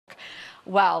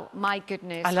Well, my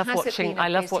goodness. I love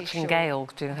Has watching Gail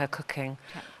doing her cooking.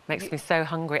 Makes me so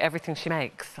hungry. Everything she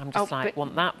makes, I'm just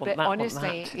want that, want that, honestly,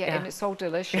 want that. Yeah, and it's all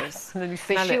delicious. And then you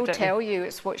smell she'll it, tell you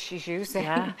it's what she's using.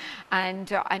 Yeah. And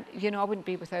you know, I wouldn't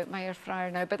be without my air fryer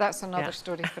now, but that's another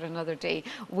story for another day.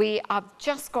 I've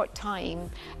just got time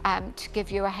to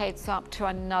give you a heads up to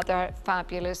another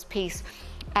fabulous piece.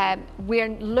 We're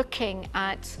looking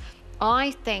at,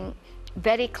 I think,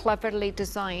 very cleverly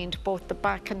designed, both the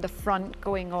back and the front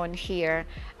going on here.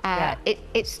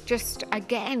 It's just,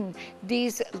 again,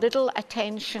 these little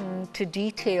attention to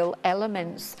detail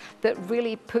elements that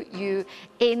really put you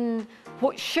in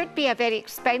what should be a very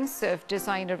expensive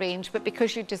designer range, but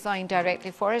because you design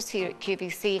directly for us here at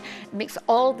QVC, it makes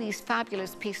all these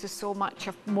fabulous pieces so much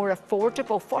more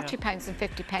affordable. £40 and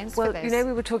 50 pence for this. Well, you know,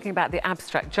 we were talking about the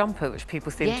abstract jumper, which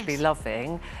people seem to be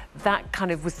loving. That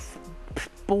kind of was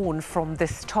born from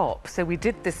this top. So we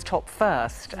did this top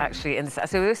first, actually.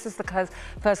 So this is the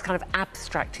first kind of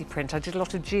abstract-y print. I did a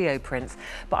lot of geo prints,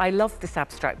 but I love this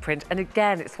abstract print. And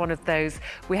again, it's one of those,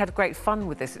 we had great fun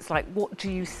with this. It's like, what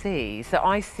do you see? So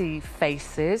I see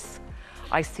faces,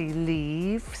 I see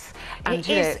leaves. And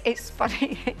it's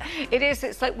funny. It is.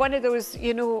 It's like one of those,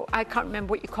 you know, I can't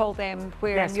remember what you call them,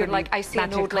 where you're like, I see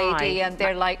an old lady, and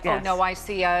they're like, oh no, I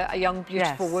see a young,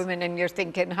 beautiful woman, and you're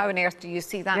thinking, how on earth do you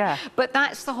see that? Yeah. But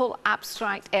that's the whole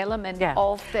abstract element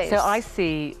of this. So I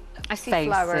see faces,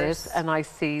 flowers, and I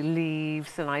see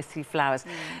leaves, and I see flowers.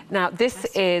 Now, this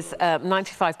is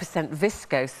 95%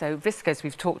 viscose. So viscose,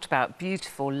 we've talked about,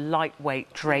 beautiful,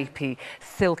 lightweight, drapey,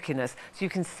 silkiness. So you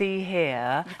can see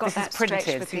here, this is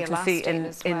printed, so you can see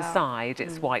inside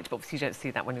it's white, but obviously you don't see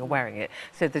that when you're wearing it.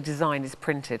 So the design is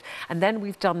printed. And then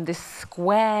we've done this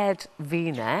squared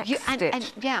V-neck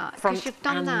stitch, because you've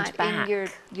done that back. in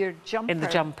your jumper. In the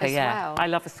jumper, as well. I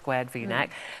love a squared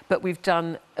V-neck, but we've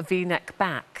done a V-neck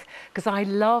back, because I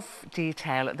love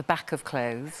detail at the back of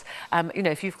clothes. You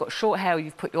know, if you've got short hair or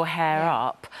you've put your hair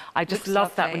up, I just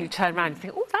love that when you turn around and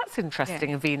think, oh, that's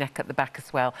interesting, a V-neck at the back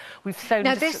as well. We've sewn...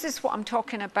 Now, this is what I'm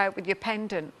talking about with your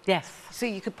pendant. Yes. So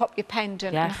you could pop your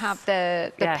pendant and have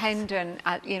the pendant,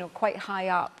 at, you know, quite high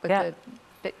up with the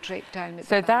bit draped down at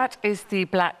the back. That is the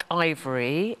black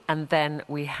ivory, and then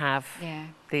we have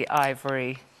the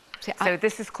ivory. So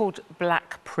this is called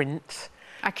black print.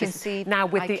 I can see now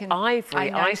with the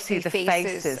ivory. I see the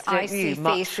faces. I see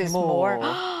faces more.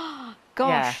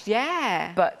 Gosh,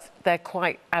 But they're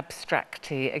quite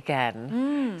abstract-y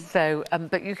again. So,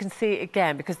 but you can see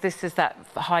again, because this is that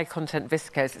high content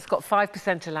viscose. It's got 5%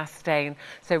 elastane,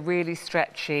 so really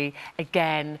stretchy.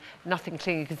 Again, nothing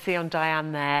clinging. You can see on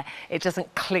Diane there, it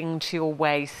doesn't cling to your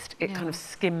waist. It kind of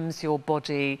skims your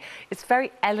body. It's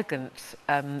very elegant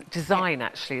design,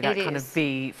 actually, that kind of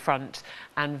V front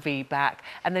and V back.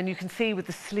 And then you can see with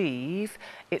the sleeve,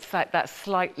 it's like that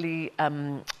slightly...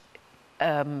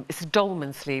 it's a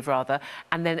dolman sleeve, rather,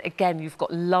 and then again you've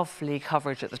got lovely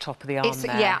coverage at the top of the arm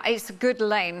there. Yeah, it's a good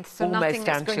length, so almost nothing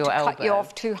that's going to cut you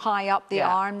off too high up the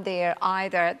arm there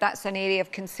either. That's an area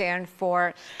of concern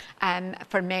for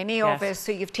many of us,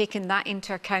 so you've taken that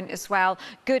into account as well.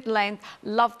 Good length.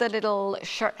 Love the little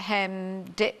shirt hem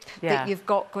dip that you've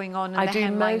got going on in the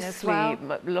hemline as well.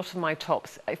 A lot of my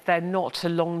tops, if they're not a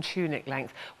long tunic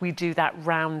length, we do that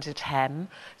rounded hem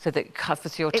so that it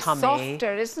covers your tummy. It's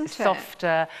softer, isn't it? Softer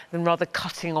than rather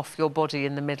cutting off your body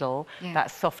in the middle.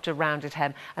 That softer rounded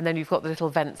hem, and then you've got the little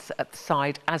vents at the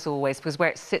side as always, because where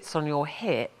it sits on your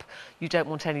hip you don't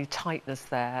want any tightness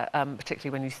there,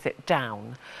 particularly when you sit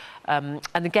down. And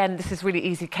again, this is really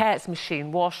easy care. It's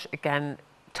machine wash, again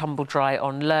tumble dry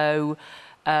on low.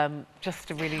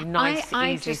 Just a really nice,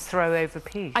 easy throw-over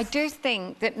piece. I do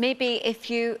think that maybe if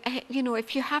you know,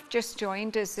 if you have just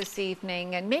joined us this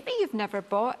evening and maybe you've never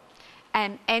bought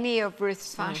any of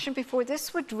Ruth's fashion before,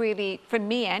 this would really, for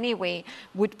me anyway,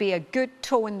 would be a good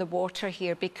toe in the water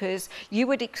here, because you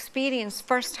would experience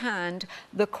firsthand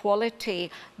the quality,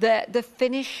 the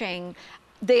finishing,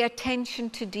 the attention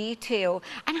to detail,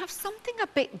 and have something a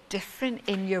bit different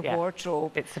in your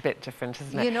wardrobe. It's a bit different,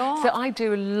 isn't it? You know? So I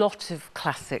do a lot of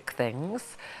classic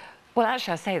things. Well,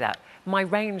 actually, I say that. My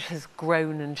range has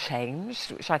grown and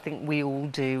changed, which I think we all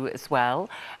do as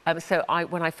well. So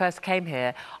when I first came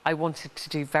here, I wanted to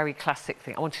do very classic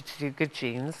things. I wanted to do good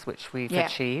jeans, which we've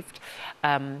achieved.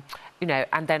 You know,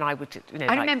 and then I would, you know...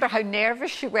 I remember how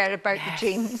nervous you were about the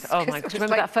jeans. Oh, my God. Do you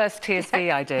remember that first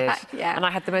TSV I did? And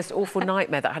I had the most awful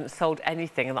nightmare that I hadn't sold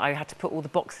anything and that I had to put all the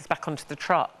boxes back onto the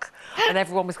truck. And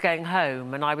everyone was going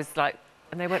home, and I was like...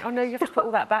 And they went, oh, no, you have to put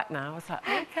all that back now. I was like,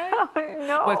 OK. Oh,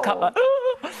 no. Woke up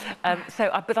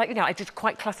like, but, like, you know, I did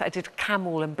quite classic. I did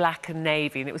camel and black and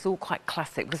navy, and it was all quite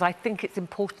classic, because I think it's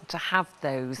important to have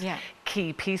those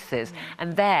key pieces. And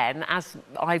then as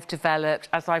I've developed,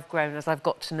 as I've grown, as I've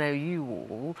got to know you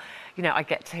all, you know, I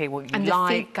get to hear what you and like.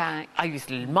 The feedback. I use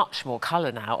much more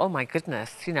colour now. Oh my goodness,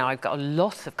 you know, I've got a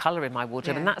lot of colour in my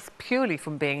wardrobe, and that's purely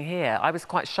from being here. I was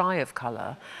quite shy of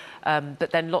colour. But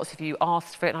then lots of you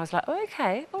asked for it, and I was like, oh,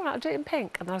 okay, all right, I'll do it in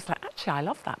pink. And I was like, actually, I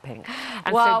love that pink.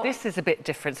 And so this is a bit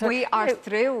different. So, we are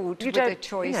thrilled with the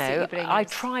choice that you bring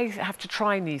us. I have to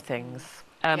try new things.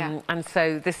 And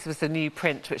so this was a new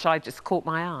print, which I just caught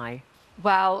my eye.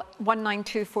 Well,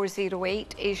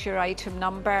 192408 is your item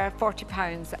number,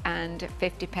 £40 and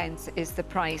 50p is the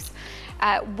price.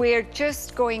 We're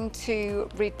just going to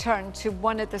return to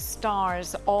one of the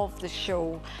stars of the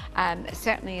show,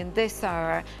 certainly in this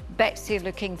hour. Betsy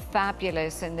looking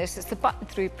fabulous in this. It's the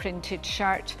button-through printed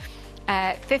shirt.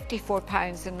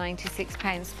 £54 and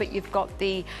 96p, but you've got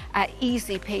the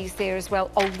easy pays there as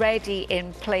well already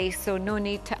in place, so no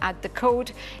need to add the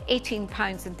code.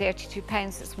 £18 and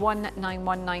 32p, it's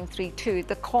 191932.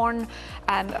 The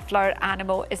cornflower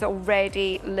animal is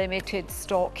already limited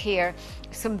stock here.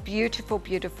 Some beautiful,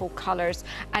 beautiful colours,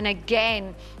 and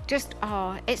again, just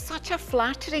it's such a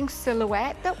flattering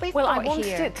silhouette that we've got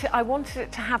here. I wanted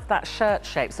it to have that shirt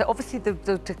shape. So obviously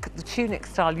the tunic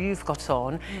style you've got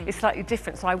on is slightly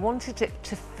different. So I wanted it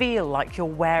to feel like you're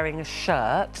wearing a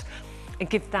shirt and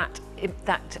give that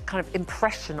kind of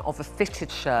impression of a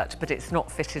fitted shirt, but it's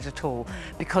not fitted at all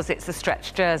because it's a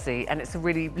stretch jersey, and it's a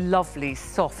really lovely,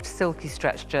 soft, silky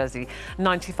stretch jersey.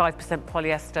 95%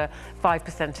 polyester,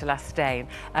 5% elastane.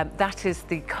 That is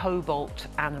the cobalt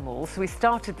animal. So we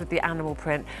started with the animal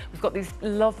print. We've got these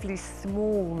lovely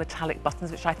small metallic buttons,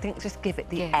 which I think just give it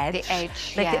the edge. The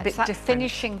edge, make it a bit that different.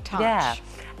 Finishing touch. Yeah.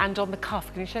 And on the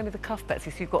cuff, can you show me the cuff, Betsy?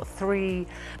 So you've got 3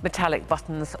 metallic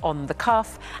buttons on the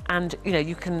cuff, and you know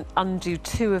you can undo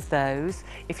 2 of those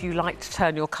if you like to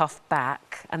turn your cuff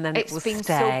back, and then it will stay. It's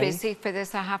been so busy for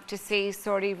this, I have to say.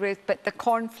 Sorry, Ruth, but the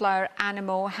cornflower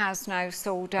animal has now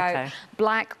sold out.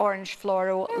 Black, orange,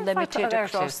 floral, limited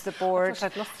across the board.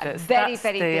 I'd lost it. Very,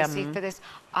 very busy for this.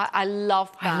 I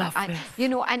love that. I love this. You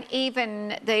know, and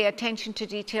even the attention to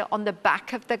detail on the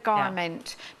back of the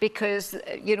garment, because,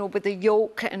 you know, with the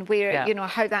yoke and where, you know,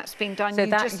 how that's been done. So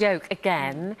that yoke,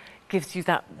 again, gives you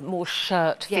that more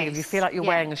shirt feel. You feel like you're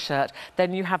wearing a shirt.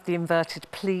 Then you have the inverted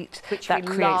pleat, which that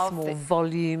creates more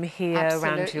volume here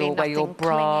around where your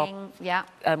bra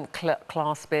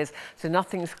clasp is. So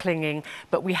nothing's clinging,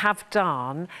 but we have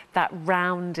done that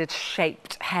rounded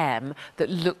shaped hem that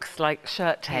looks like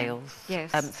shirt tails.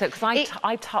 So because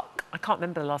I tuck, I can't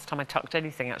remember the last time I tucked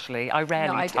anything actually. I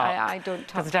rarely tuck. I don't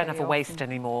tuck because I don't have a waist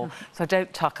anymore. So I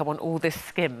don't tuck, I want all this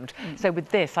skimmed. So with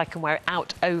this I can wear it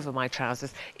out over my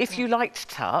trousers. If you like to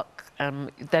tuck,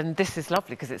 then this is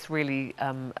lovely because it's really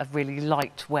a really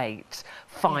lightweight,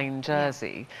 fine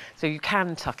jersey. So you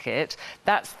can tuck it.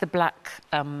 That's the black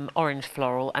orange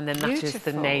floral, and then that is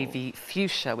the navy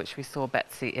fuchsia, which we saw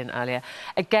Betsy in earlier.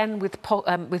 Again with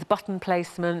button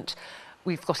placement.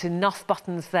 We've got enough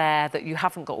buttons there that you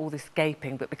haven't got all this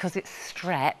gaping, but because it's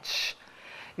stretch,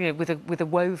 you know, with a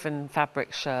woven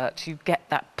fabric shirt, you get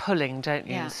that pulling, don't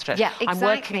you, in stretch. Yeah, exactly. I'm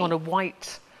working on a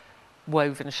white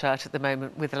woven shirt at the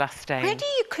moment with elastane. Where do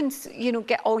you,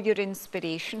 get all your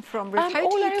inspiration from, Ruth? How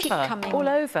do you keep coming? All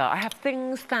over. I have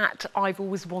things that I've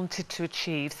always wanted to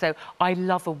achieve. So I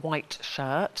love a white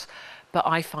shirt, but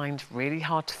I find really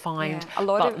hard to find buttons. A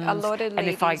lot of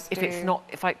ladies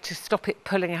and to stop it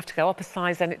pulling, I have to go up a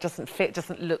size, then it doesn't fit,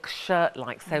 doesn't look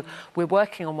shirt-like. So we're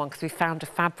working on one because we found a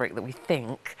fabric that we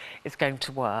think is going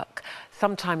to work.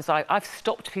 Sometimes I've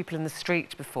stopped people in the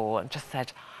street before and just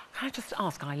said, can I just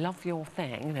ask, I love your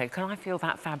thing, you know, can I feel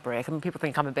that fabric? I mean, people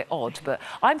think I'm a bit odd, but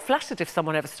I'm flattered if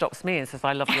someone ever stops me and says,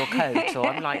 I love your coat, or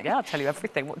I'm like, yeah, I'll tell you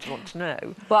everything, what do you want to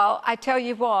know? Well, I tell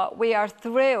you what, we are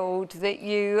thrilled that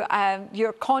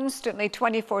you're constantly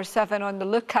 24/7 on the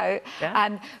lookout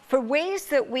for ways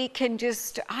that we can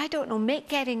just, I don't know, make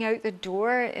getting out the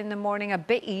door in the morning a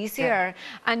bit easier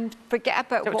and forget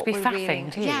about what we're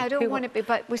wearing. Yeah, I don't want to be,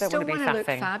 but we still want to look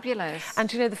fabulous.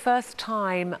 And you know, the first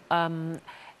time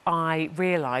I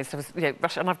realised I was, you know,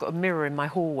 rushing, and I've got a mirror in my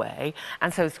hallway,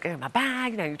 and so I was going in my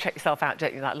bag, you know, you check yourself out,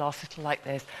 don't you, that last little like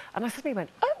this, and I suddenly went,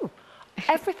 oh,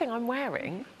 everything I'm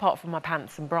wearing, apart from my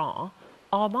pants and bra,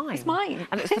 are mine. It's mine.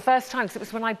 And it was the first time, because it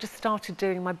was when I just started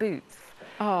doing my boots.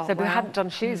 So we hadn't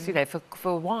done shoes, you know, for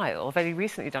a while, I've only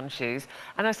recently done shoes,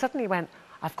 and I suddenly went,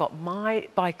 I've got my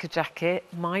biker jacket,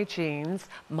 my jeans,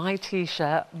 my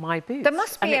T-shirt, my boots. There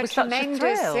must be a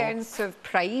tremendous sense of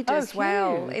pride as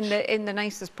well, huge. in the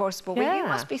nicest possible way. You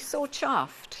must be so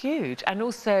chuffed. Huge. And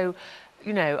also,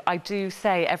 you know, I do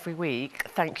say every week,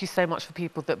 thank you so much for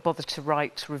people that bother to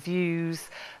write reviews,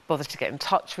 bother to get in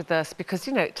touch with us, because,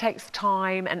 you know, it takes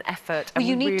time and effort. Well, and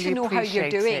you need really to know how you're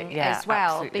doing as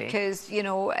well, absolutely. because, you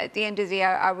know, at the end of the day,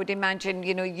 I would imagine,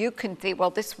 you know, you can think, well,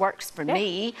 this works for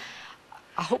me.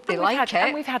 I hope they like it.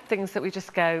 And we've had things that we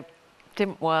just go,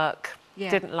 didn't work,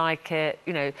 didn't like it,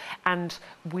 you know, and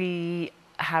we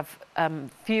have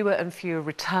fewer and fewer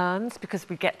returns because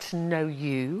we get to know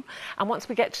you. And once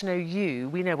we get to know you,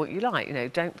 we know what you like. You know,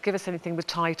 don't give us anything with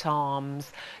tight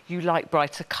arms. You like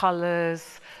brighter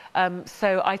colours.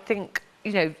 So I think,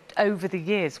 you know, over the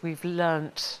years, we've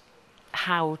learnt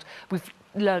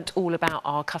all about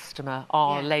our customer,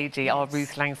 our lady, our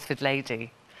Ruth Langsford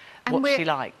lady. And what she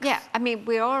likes. Yeah, I mean,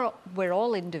 we're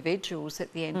all individuals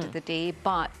at the end of the day,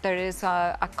 but there is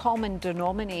a common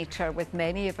denominator with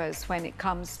many of us when it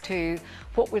comes to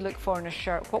what we look for in a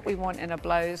shirt, what we want in a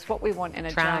blouse, what we want in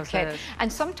a jacket.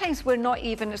 And sometimes we're not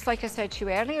even, it's like I said to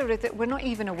you earlier, that we're not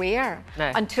even aware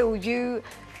until you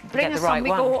bring us some, we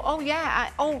go, oh yeah,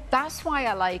 oh, that's why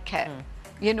I like it.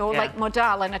 You know, like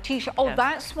modal and a T-shirt. Oh,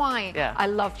 that's why I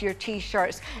love your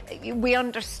T-shirts. We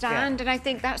understand, and I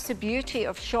think that's the beauty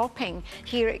of shopping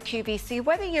here at QVC.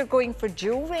 Whether you're going for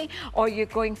jewellery or you're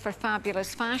going for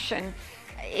fabulous fashion,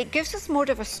 it gives us more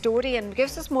of a story and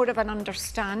gives us more of an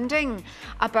understanding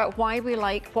about why we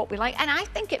like what we like. And I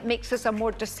think it makes us a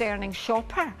more discerning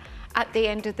shopper at the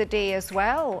end of the day as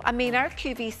well. I mean, our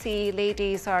QVC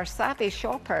ladies are savvy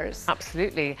shoppers.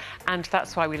 Absolutely, and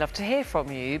that's why we love to hear from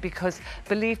you, because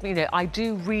believe me, you know, I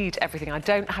do read everything. I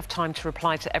don't have time to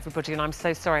reply to everybody, and I'm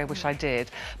so sorry, I wish I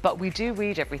did. But we do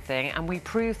read everything, and we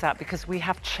prove that because we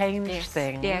have changed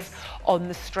things on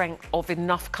the strength of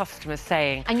enough customers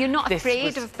saying. And you're not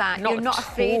afraid of that. You're not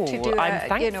afraid to do it. I'm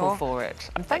thankful for it.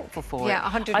 I'm thankful for it. Yeah,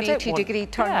 180-degree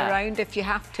turn around if you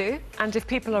have to. And if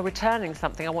people are returning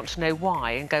something, I want to know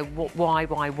why, and go,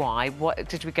 why? What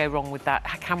did we go wrong with that?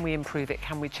 Can we improve it?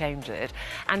 Can we change it?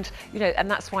 And, you know, and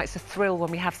that's why it's a thrill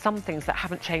when we have some things that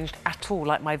haven't changed at all,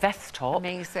 like my vest top.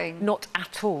 Amazing. Not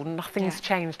at all. Nothing's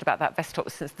changed about that vest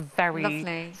top since the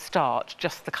very start,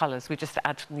 just the colours. We just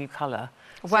add new colour.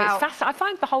 Wow. So I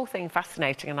find the whole thing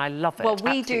fascinating, and I love it. Well,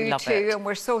 we do too, and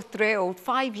we're so thrilled.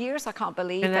 5 years, I can't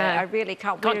believe it. I really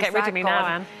can't. Can't get rid of me now,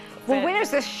 Anne. Well, where's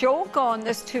this show gone,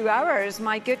 this 2 hours?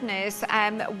 My goodness.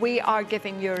 We are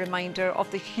giving you a reminder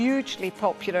of the hugely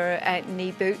popular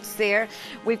knee boots there.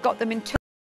 We've got them in two